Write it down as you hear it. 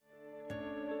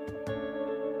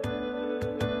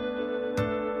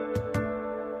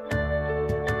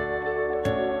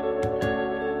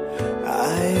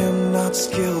not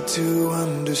skilled to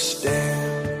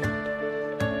understand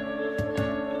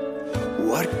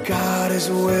what God has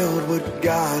willed, what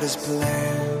God has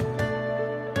planned.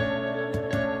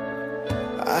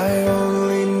 I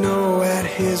only know at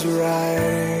His right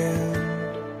hand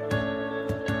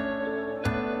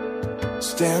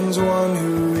stands one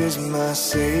who is my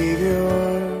Savior.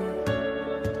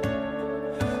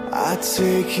 I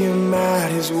take Him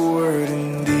at His word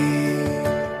indeed.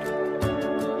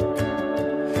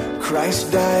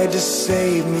 Christ died to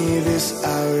save me, this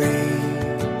I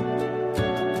read,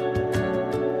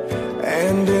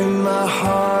 and in my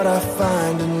heart I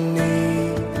find a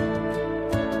need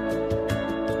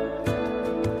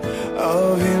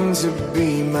of Him to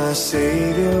be my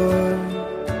Savior,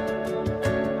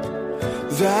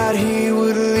 that He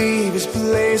would leave His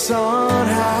place on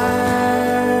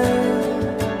high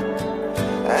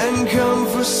and come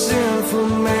for sinful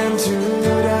man to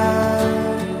die.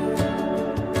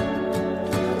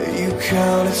 You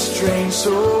count it strange,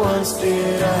 so once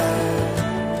did I,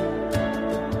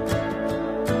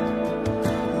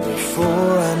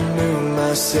 before I knew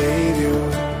my Savior.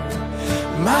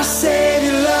 My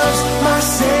Savior loves, my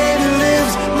Savior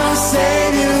lives, my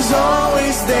Savior's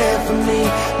always there for me.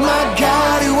 My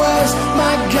God He was,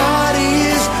 my God He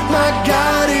is, my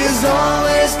God is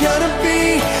always gonna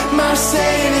be. My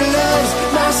Savior loves,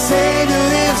 my Savior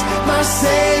lives, my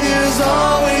Savior's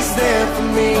always there for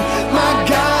me. My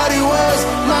God He was,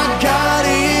 my God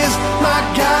He is, my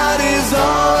God is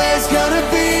always gonna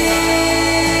be.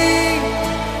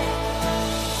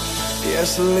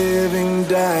 Yes, living,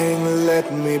 dying,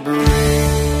 let me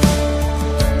bring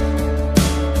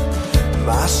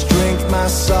my strength, my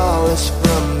solace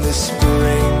from this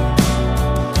spring,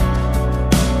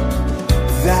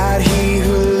 that He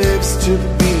who lives to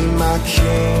be my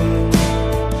King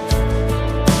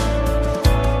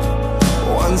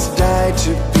once died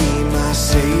to be my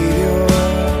Savior,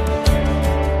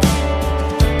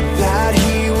 that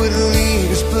He would leave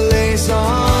His place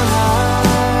on high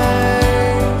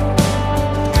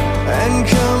and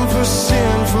come for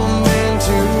sinful men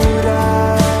to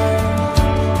die.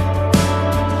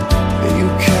 You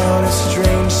count it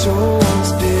strange, so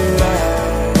once did I,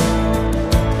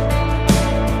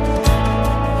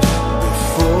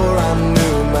 before I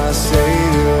knew my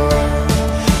Savior.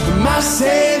 My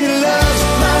Savior loves,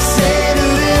 my Savior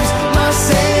lives, my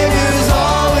Savior's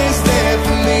always there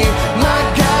for me. My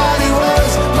God He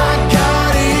was, my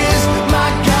God He is, my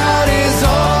God is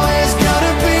always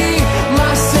gonna be.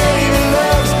 My Savior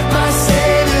loves, my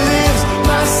Savior lives,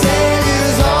 my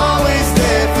Savior's always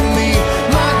there for me.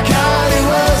 My God He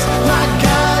was, my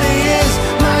God He is,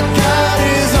 my God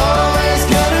is always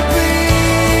gonna be.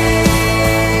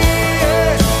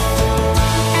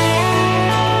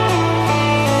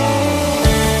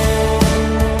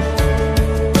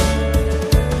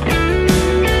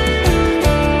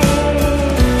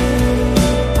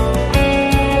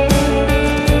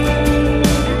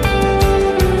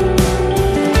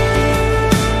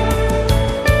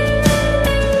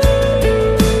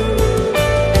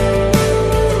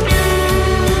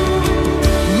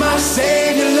 My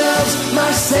Savior loves,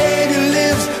 my Savior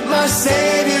lives, my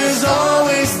Savior's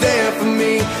always there for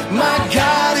me. My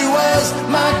God He was,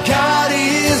 my God He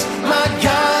is, my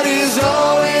God is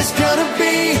always gonna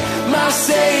be. My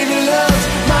Savior loves,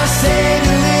 my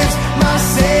Savior lives, my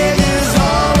Savior's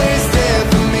always there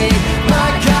for me. My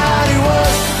God He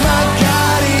was, my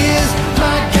God He is, my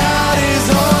God is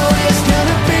always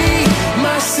gonna be.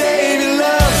 My Savior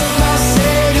loves, my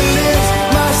Savior lives,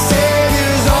 my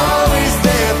Savior's always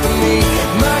there for me.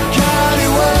 My God He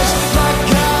was, my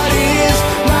God He is,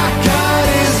 my God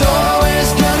is always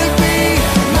gonna be.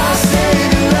 My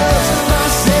Savior loves, my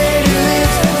Savior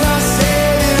lives, my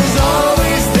Savior's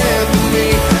always there for me.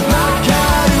 My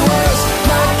God He was,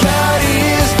 my God He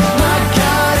is, my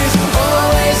God is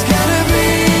always gonna be.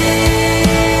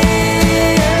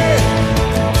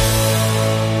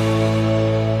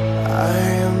 I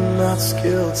am not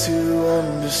skilled to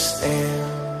understand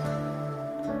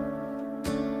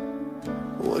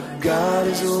what God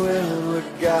is will, what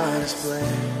God is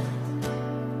planned.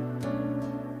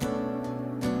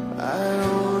 I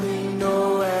only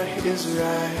know at His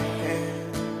right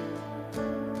hand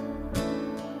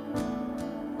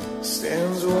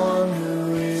stands one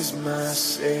who is my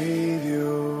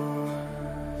Savior.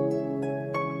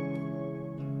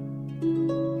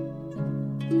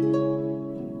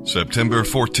 September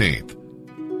 14th.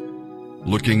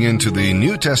 Looking into the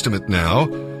New Testament now,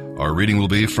 our reading will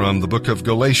be from the book of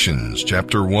Galatians,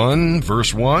 chapter 1,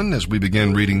 verse 1, as we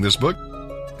begin reading this book,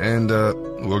 and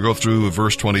we'll go through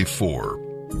verse 24.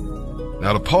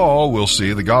 Now to Paul, we'll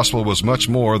see the gospel was much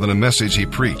more than a message he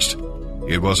preached.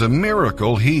 It was a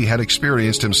miracle he had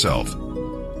experienced himself.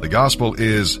 The gospel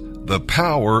is the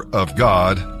power of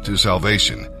God to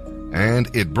salvation,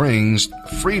 and it brings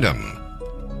freedom.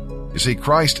 You see,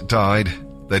 Christ died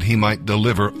that he might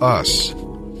deliver us.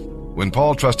 When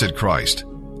Paul trusted Christ,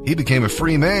 he became a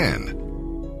free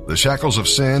man. The shackles of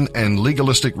sin and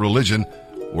legalistic religion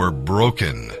were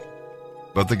broken.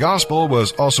 But the gospel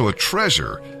was also a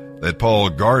treasure that Paul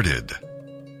guarded.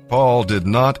 Paul did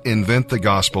not invent the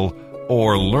gospel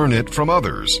or learn it from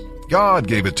others. God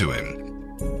gave it to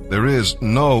him. There is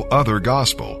no other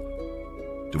gospel.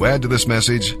 To add to this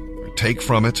message, or take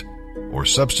from it, or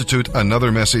substitute another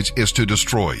message is to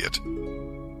destroy it.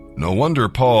 No wonder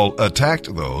Paul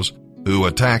attacked those who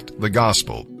attacked the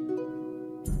gospel.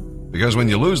 Because when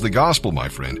you lose the gospel, my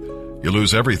friend, you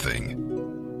lose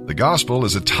everything. The gospel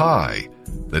is a tie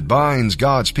that binds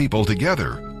God's people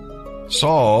together.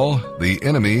 Saul, the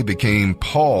enemy, became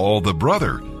Paul, the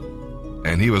brother,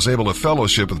 and he was able to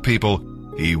fellowship with people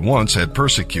he once had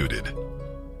persecuted.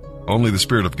 Only the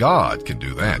Spirit of God can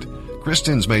do that.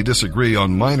 Christians may disagree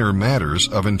on minor matters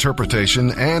of interpretation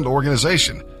and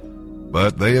organization,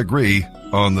 but they agree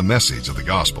on the message of the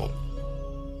gospel.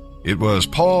 It was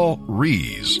Paul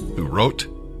Rees who wrote,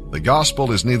 "The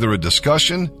gospel is neither a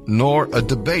discussion nor a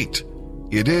debate.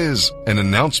 It is an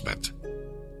announcement."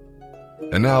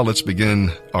 And now let's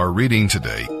begin our reading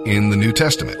today in the New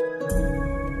Testament.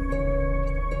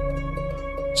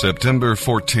 September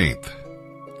 14th,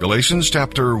 Galatians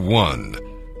chapter 1,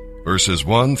 verses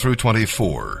 1 through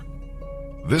 24.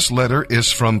 This letter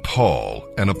is from Paul,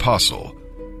 an apostle.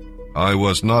 I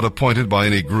was not appointed by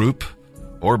any group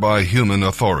or by human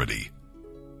authority.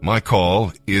 My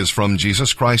call is from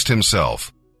Jesus Christ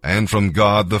himself and from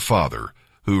God the Father,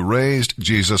 who raised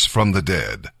Jesus from the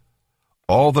dead.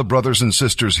 All the brothers and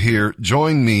sisters here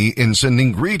join me in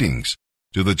sending greetings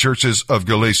to the churches of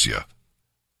Galatia.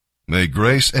 May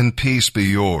grace and peace be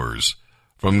yours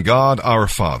from God our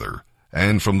Father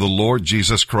and from the Lord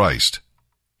Jesus Christ.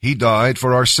 He died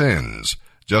for our sins,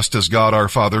 just as God our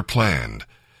Father planned,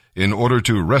 in order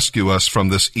to rescue us from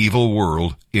this evil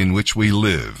world in which we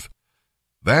live.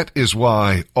 That is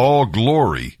why all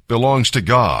glory belongs to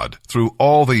God through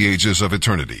all the ages of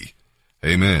eternity.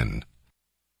 Amen.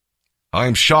 I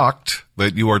am shocked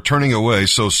that you are turning away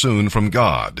so soon from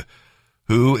God,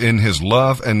 who in his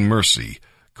love and mercy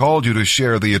called you to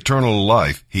share the eternal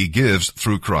life he gives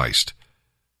through Christ.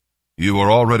 You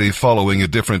are already following a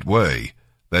different way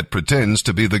that pretends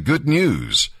to be the good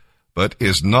news, but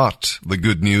is not the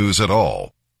good news at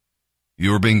all.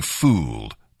 You are being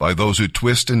fooled by those who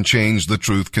twist and change the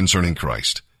truth concerning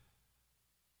Christ.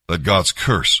 Let God's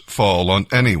curse fall on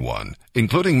anyone,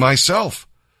 including myself,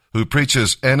 who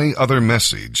preaches any other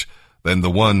message than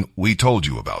the one we told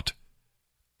you about.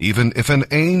 Even if an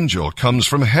angel comes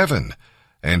from heaven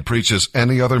and preaches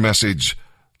any other message,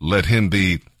 let him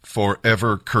be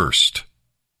forever cursed.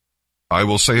 I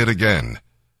will say it again.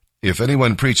 If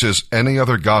anyone preaches any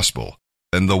other gospel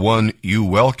than the one you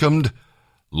welcomed,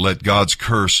 let God's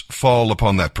curse fall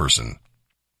upon that person.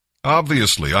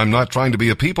 Obviously, I'm not trying to be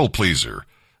a people pleaser.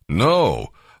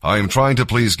 No, I am trying to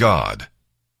please God.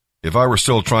 If I were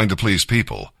still trying to please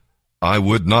people, I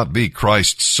would not be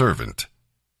Christ's servant.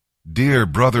 Dear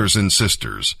brothers and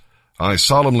sisters, I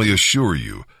solemnly assure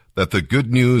you that the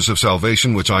good news of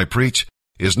salvation which I preach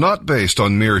is not based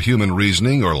on mere human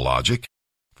reasoning or logic,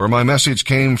 for my message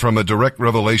came from a direct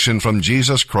revelation from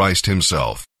Jesus Christ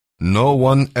himself. No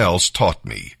one else taught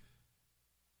me.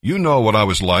 You know what I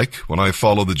was like when I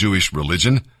followed the Jewish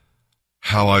religion,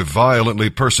 how I violently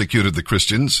persecuted the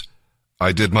Christians.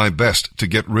 I did my best to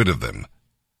get rid of them.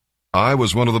 I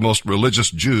was one of the most religious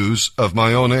Jews of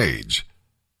my own age,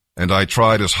 and I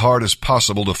tried as hard as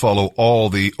possible to follow all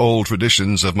the old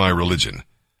traditions of my religion.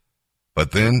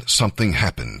 But then something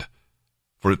happened,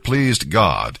 for it pleased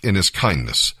God in his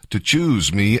kindness to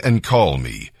choose me and call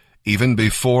me, even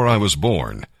before I was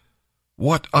born.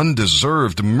 What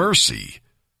undeserved mercy!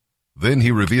 Then he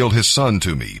revealed his Son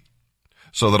to me,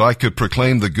 so that I could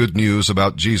proclaim the good news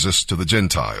about Jesus to the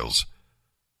Gentiles.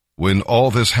 When all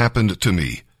this happened to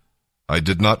me, I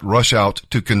did not rush out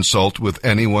to consult with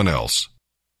anyone else.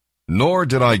 Nor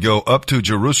did I go up to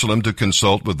Jerusalem to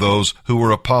consult with those who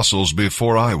were apostles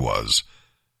before I was.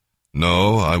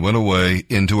 No, I went away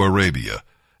into Arabia,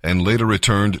 and later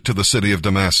returned to the city of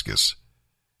Damascus.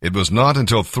 It was not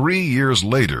until 3 years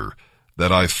later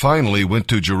that I finally went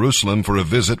to Jerusalem for a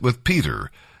visit with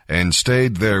Peter, and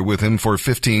stayed there with him for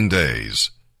 15 days.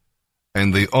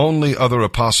 And the only other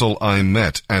apostle I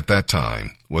met at that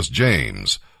time was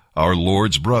James, our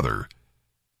Lord's brother.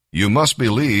 You must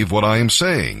believe what I am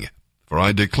saying, for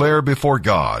I declare before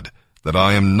God that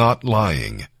I am not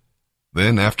lying.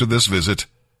 Then, after this visit,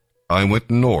 I went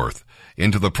north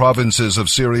into the provinces of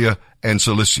Syria and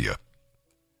Cilicia.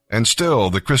 And still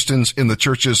the Christians in the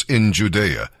churches in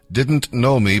Judea didn't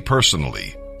know me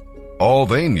personally. All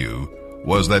they knew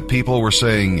was that people were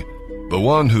saying, "The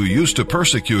one who used to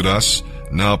persecute us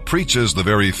now preaches the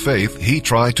very faith he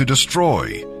tried to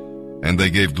destroy." And they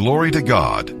gave glory to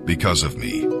God because of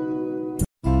me.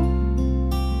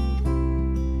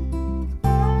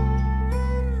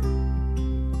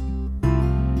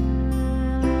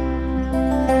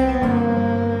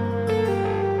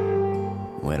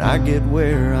 When I get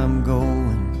where I'm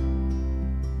going,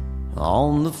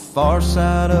 on the far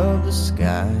side of the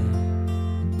sky,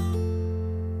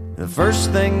 the first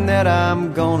thing that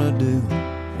I'm gonna do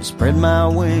is spread my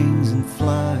wings and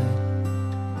fly.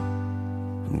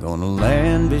 I'm gonna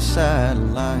land beside a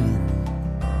lion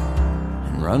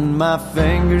and run my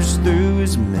fingers through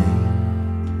his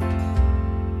mane,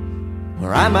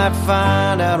 or I might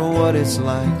find out what it's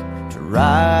like to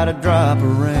ride a drop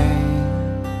of rain.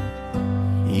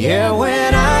 Yeah,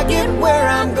 when I get where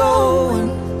I'm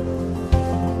going,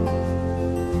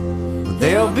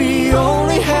 there'll be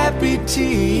only happy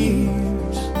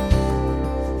tears.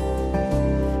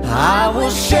 I will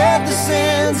shed the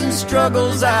sins and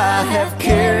struggles I have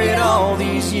carried all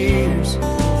these years,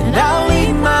 and I'll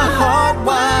leave my heart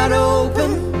wide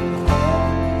open.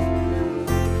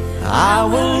 I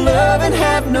will love and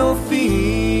have no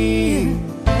fear.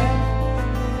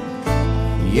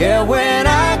 Yeah, when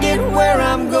I get where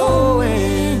I'm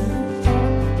going,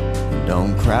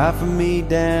 don't cry for me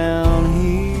down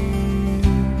here.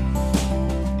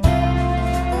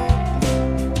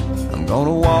 I'm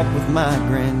gonna walk with my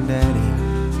granddaddy,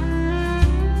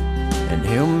 and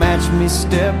he'll match me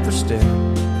step for step,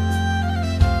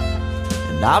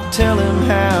 and I'll tell him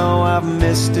how I've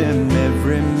missed him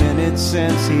every minute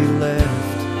since he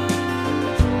left.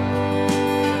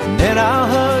 And then I'll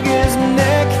hug his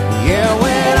neck. Yeah,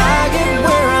 when I get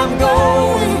where I'm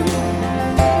going,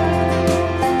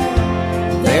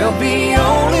 there'll be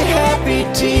only happy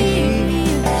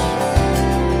tears.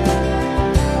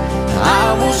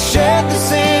 I will shed the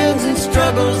sins and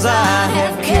struggles I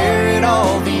have carried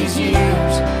all these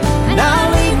years, and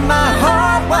I'll leave my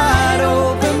heart wide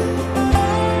open.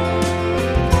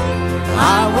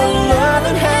 I will love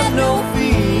and have no fear.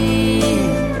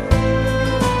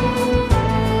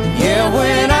 Yeah,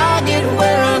 when I get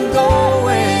where I'm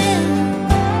going,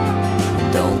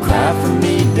 don't cry for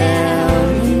me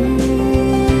down here.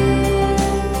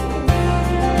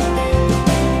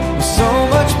 So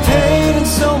much pain and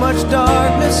so much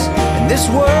darkness in this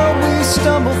world we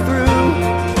stumble through.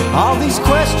 All these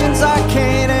questions I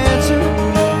can't answer,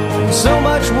 so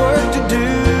much work to do.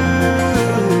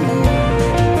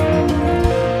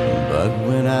 But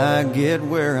when I get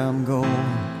where I'm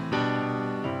going,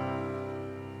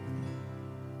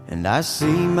 and I see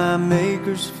my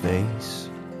Maker's face,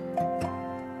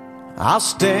 I'll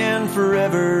stand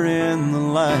forever in the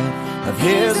light of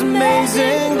His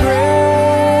amazing grace.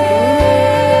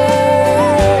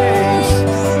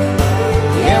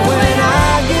 Yeah, when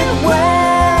I get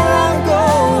where I'm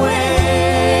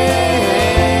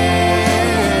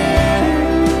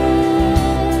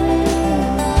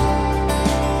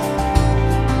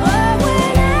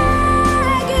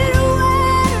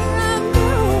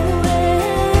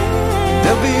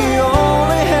there'll be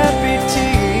only happy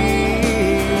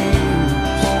tears.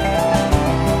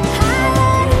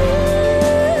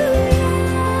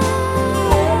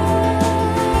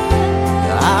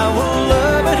 I will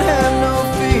love and have no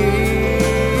fear.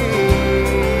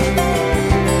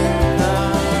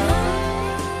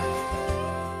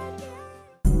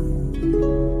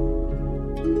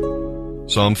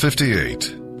 Psalm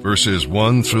 58, verses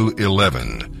 1 through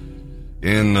 11.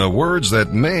 In words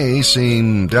that may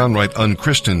seem downright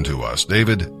unchristian to us,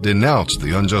 David denounced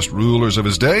the unjust rulers of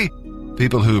his day,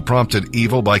 people who prompted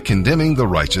evil by condemning the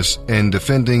righteous and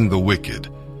defending the wicked.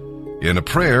 In a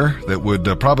prayer that would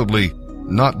probably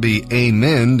not be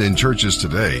amened in churches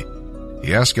today,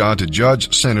 he asked God to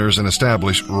judge sinners and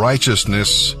establish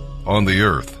righteousness on the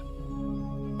earth.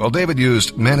 Well, David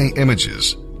used many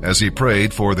images as he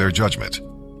prayed for their judgment.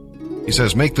 He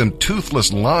says, "Make them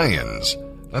toothless lions.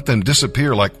 Let them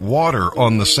disappear like water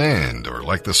on the sand, or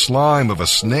like the slime of a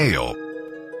snail.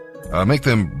 Make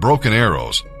them broken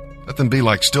arrows. Let them be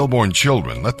like stillborn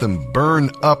children. Let them burn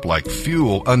up like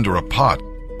fuel under a pot.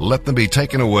 Let them be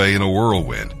taken away in a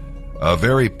whirlwind." A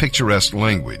very picturesque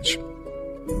language.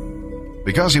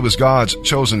 Because he was God's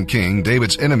chosen king,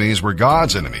 David's enemies were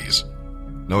God's enemies.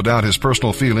 No doubt his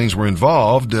personal feelings were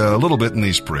involved a little bit in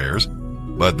these prayers,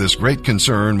 but this great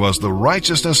concern was the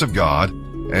righteousness of God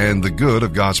and the good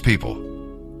of God's people.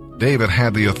 David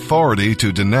had the authority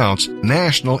to denounce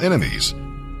national enemies.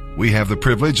 We have the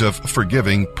privilege of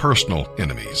forgiving personal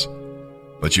enemies.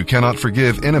 But you cannot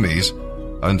forgive enemies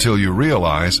until you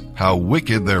realize how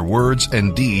wicked their words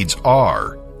and deeds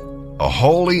are. A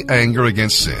holy anger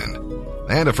against sin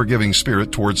and a forgiving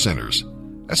spirit toward sinners.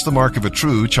 That's the mark of a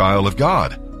true child of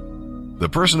God. The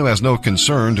person who has no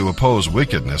concern to oppose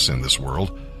wickedness in this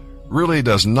world really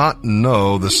does not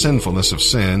know the sinfulness of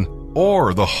sin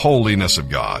or the holiness of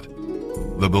God.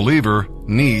 The believer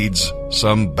needs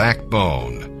some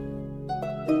backbone.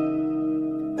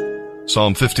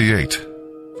 Psalm 58,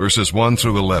 verses 1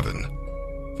 through 11.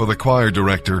 For the choir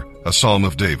director, a psalm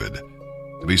of David,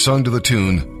 to be sung to the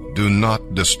tune, Do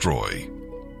Not Destroy.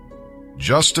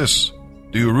 Justice.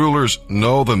 Do you rulers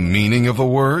know the meaning of the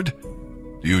word?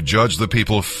 Do you judge the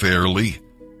people fairly?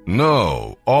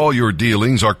 No, all your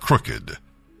dealings are crooked.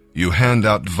 You hand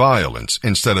out violence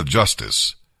instead of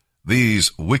justice.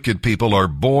 These wicked people are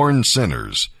born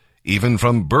sinners. Even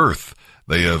from birth,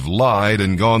 they have lied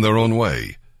and gone their own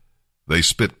way. They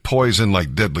spit poison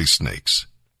like deadly snakes.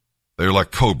 They're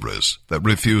like cobras that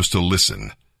refuse to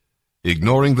listen,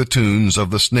 ignoring the tunes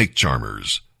of the snake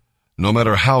charmers, no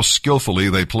matter how skillfully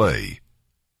they play.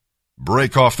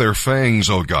 Break off their fangs,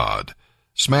 O God.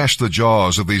 Smash the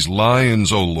jaws of these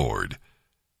lions, O Lord.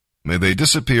 May they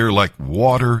disappear like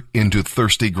water into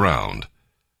thirsty ground.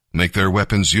 Make their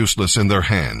weapons useless in their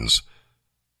hands.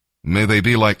 May they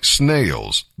be like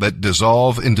snails that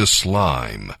dissolve into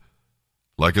slime,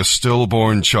 like a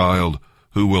stillborn child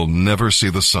who will never see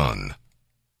the sun.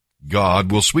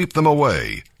 God will sweep them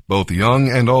away, both young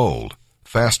and old,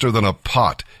 faster than a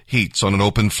pot heats on an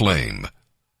open flame.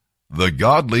 The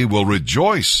godly will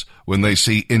rejoice when they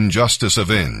see injustice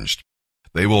avenged.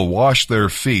 They will wash their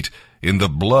feet in the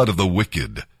blood of the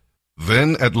wicked.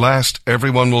 Then at last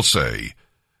everyone will say,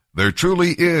 There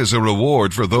truly is a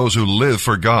reward for those who live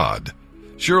for God.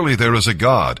 Surely there is a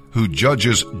God who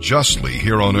judges justly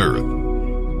here on earth.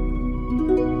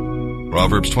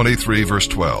 Proverbs 23, verse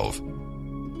 12.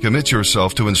 Commit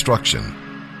yourself to instruction.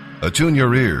 Attune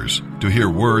your ears to hear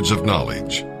words of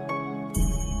knowledge.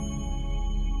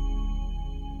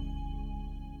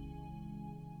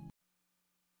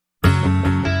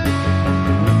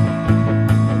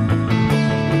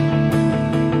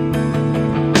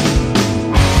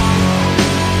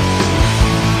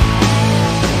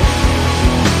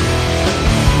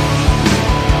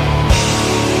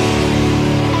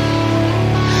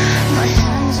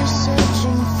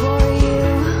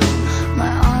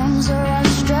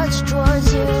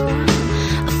 Towards you,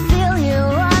 I feel you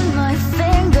on my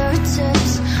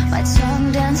fingertips. My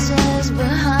tongue dances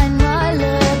behind my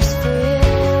lips for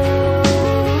you.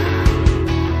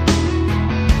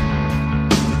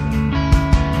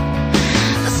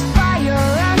 The fire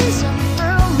runs up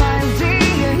through my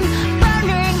being,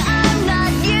 burning. I'm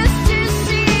not used to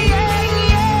seeing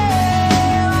you.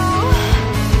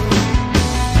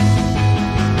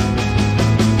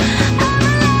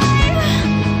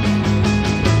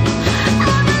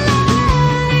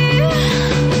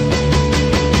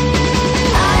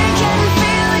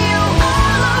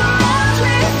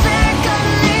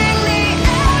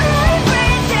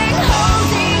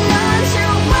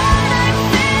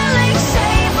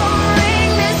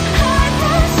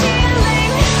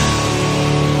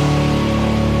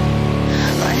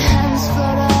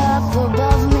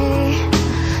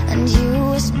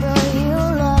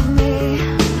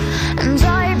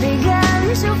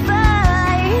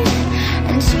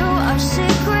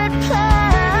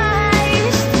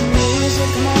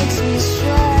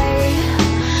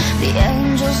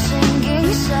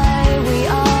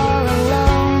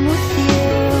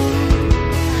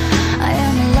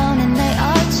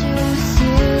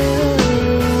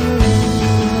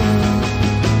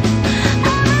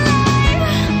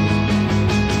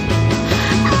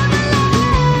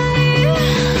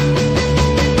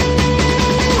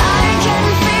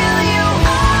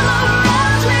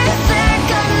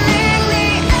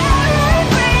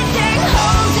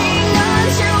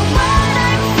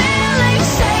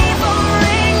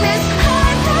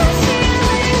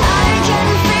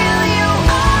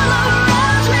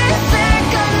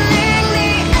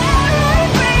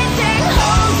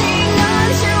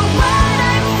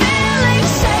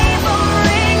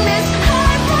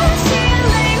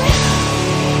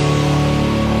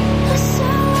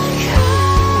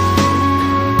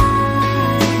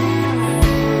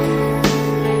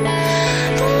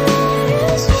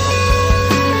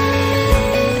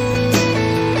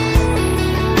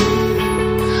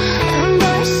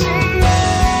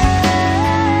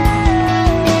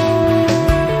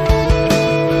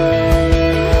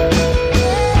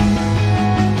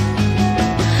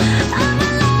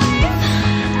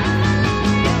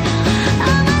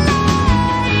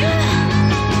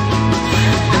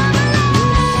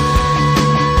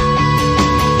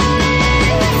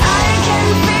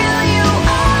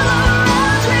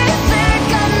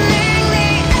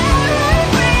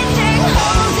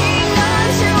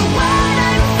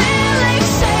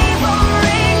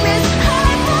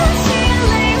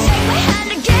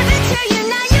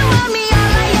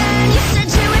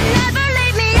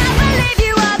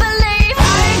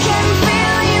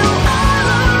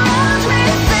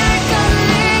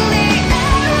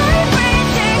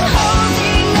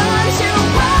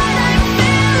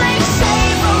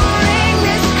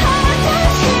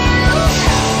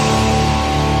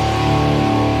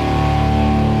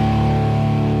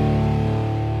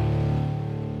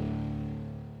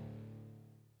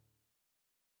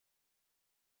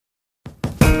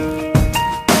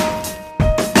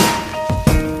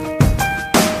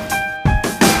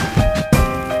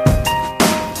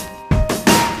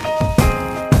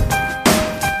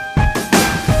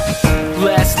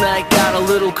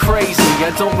 little crazy.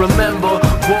 I don't remember,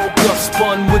 woke up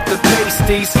spun with the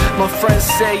pasties. My friends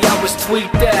say I was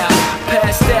tweaked out,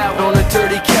 passed out on a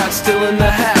dirty couch, still in the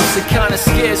house. It kinda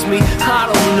scares me, I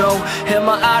don't know. Am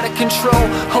I out of control?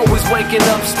 Always waking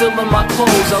up still in my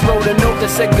clothes. I wrote a note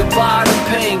that said goodbye to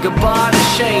pain, goodbye to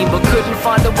shame, but couldn't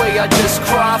find a way, I just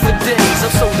cry for days.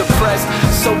 I'm so depressed,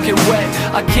 soaking wet,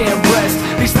 I can't rest.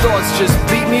 These thoughts just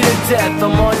beat me to death,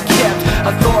 I'm unkept.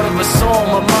 I thought of a song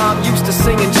my mom used to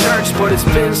sing in church, but it's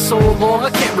been so long I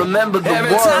can't remember the words.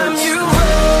 Every time you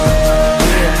run,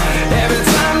 every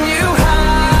time you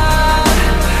hide,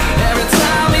 every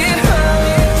time it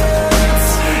hurts,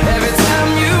 every time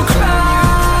you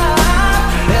cry,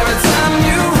 every time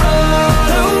you run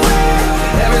away,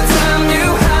 every time you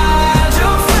hide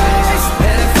your face,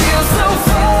 and it feels so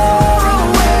far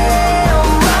away.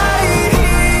 I'm right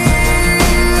here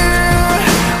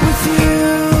with you.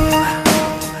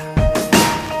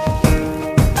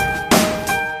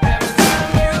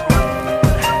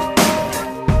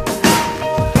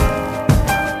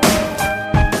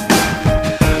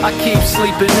 I keep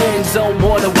sleeping in, don't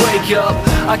wanna wake up.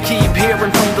 I keep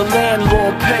hearing from the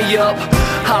landlord, pay up.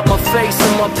 Hide my face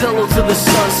in my pillow till the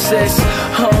sun sets.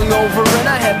 Hungover and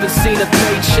I haven't seen a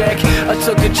paycheck. I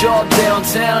took a job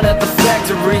downtown at the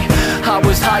factory. I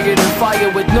was hired and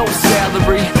fired with no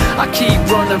salary. I keep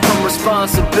running from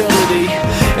responsibility.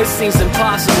 It seems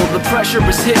impossible, the pressure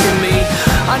is hitting me.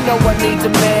 I know I need to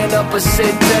man up or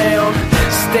sit down,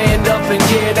 stand up and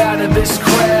get out of this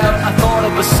crowd. I thought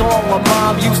of a song my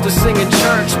mom used to sing in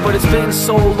church, but it's been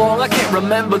so long I can't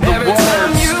remember the Every words.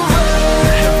 time you run,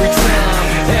 Every time,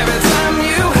 every time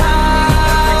you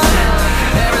hide,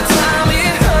 every time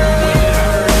it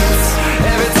hurts,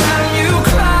 every time you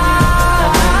cry,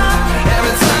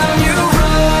 every time you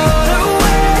run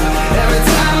away, every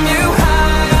time you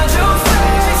hide your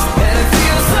face, and it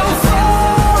feels so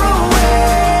far away.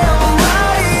 I'm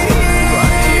right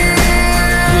here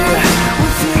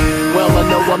with you. well I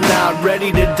know I'm not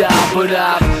ready to die, but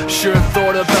I've sure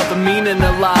thought about the meaning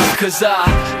of life. Cause I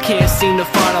can't seem to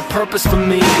find a purpose for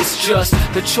me. It's just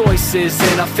the choices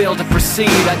and I fail to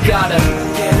proceed. I gotta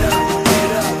get up, get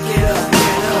up, get up,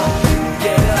 get up,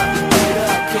 get up, get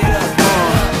up, get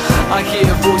up. I hear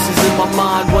voices in my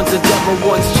mind, one's a devil,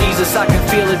 one's Jesus. I can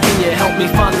feel it, can you help me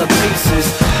find the pieces?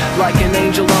 Like an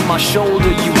angel on my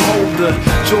shoulder, you hold the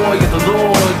joy of the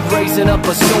Lord, raising up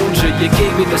a soldier. You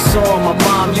gave me the song my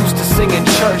mom used to sing in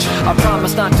church. I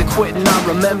promise not to quit and I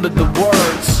remembered the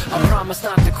words. I promise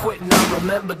not to quit and I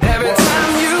remembered the Every words.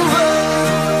 time you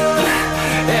run,